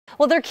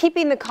Well, they're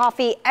keeping the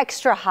coffee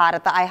extra hot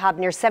at the IHOP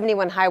near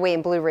 71 Highway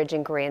in Blue Ridge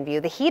in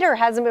Grandview. The heater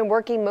hasn't been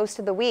working most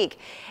of the week,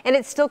 and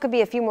it still could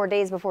be a few more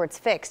days before it's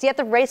fixed. Yet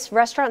the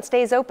restaurant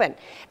stays open.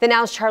 The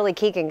Now's Charlie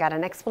Keegan got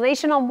an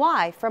explanation on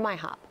why from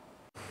IHOP.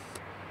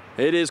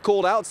 It is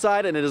cold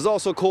outside and it is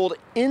also cold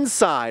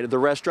inside the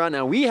restaurant.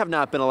 Now, we have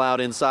not been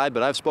allowed inside,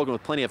 but I've spoken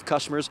with plenty of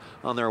customers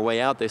on their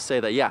way out. They say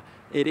that, yeah,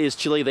 it is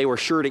chilly. They were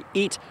sure to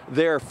eat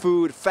their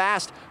food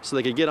fast so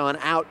they could get on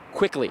out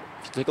quickly.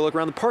 If you take a look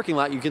around the parking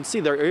lot, you can see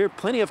there are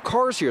plenty of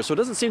cars here, so it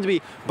doesn't seem to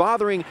be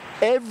bothering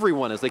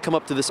everyone as they come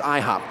up to this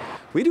IHOP.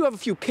 We do have a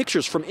few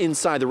pictures from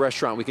inside the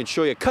restaurant. We can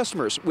show you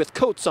customers with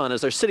coats on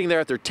as they're sitting there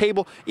at their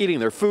table eating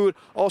their food.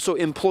 Also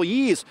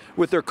employees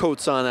with their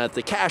coats on at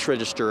the cash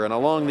register and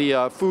along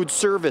the food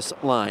service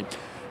line.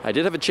 I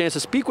did have a chance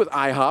to speak with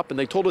IHOP, and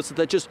they told us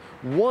that just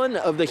one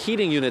of the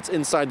heating units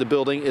inside the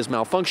building is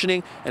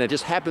malfunctioning, and it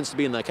just happens to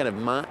be in the kind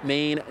of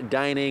main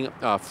dining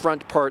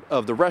front part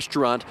of the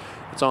restaurant.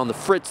 It's on the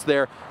fritz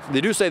there. They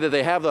do say that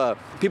they have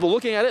people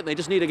looking at it, and they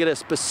just need to get a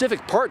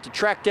specific part to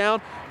track down.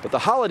 But the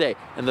holiday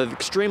and the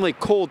extremely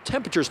cold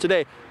temperatures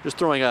today just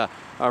throwing a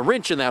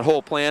wrench in that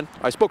whole plan.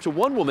 I spoke to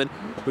one woman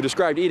who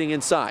described eating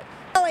inside.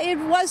 Well, it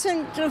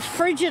wasn't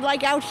frigid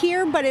like out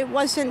here, but it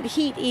wasn't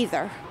heat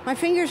either. My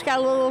fingers got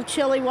a little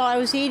chilly while I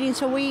was eating,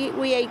 so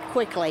we ate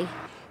quickly.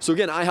 So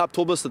again, IHOP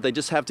told us that they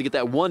just have to get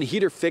that one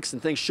heater fixed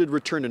and things should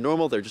return to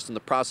normal. They're just in the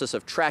process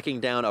of tracking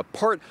down a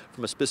part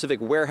from a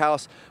specific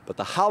warehouse, but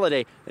the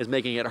holiday is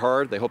making it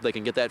hard. They hope they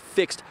can get that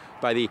fixed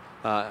by the,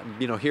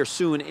 here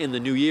soon in the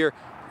new year.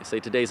 They say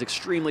today's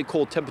extremely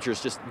cold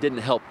temperatures just didn't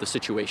help the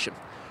situation.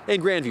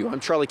 In Grandview, I'm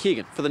Charlie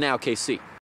Keegan for the Now KC.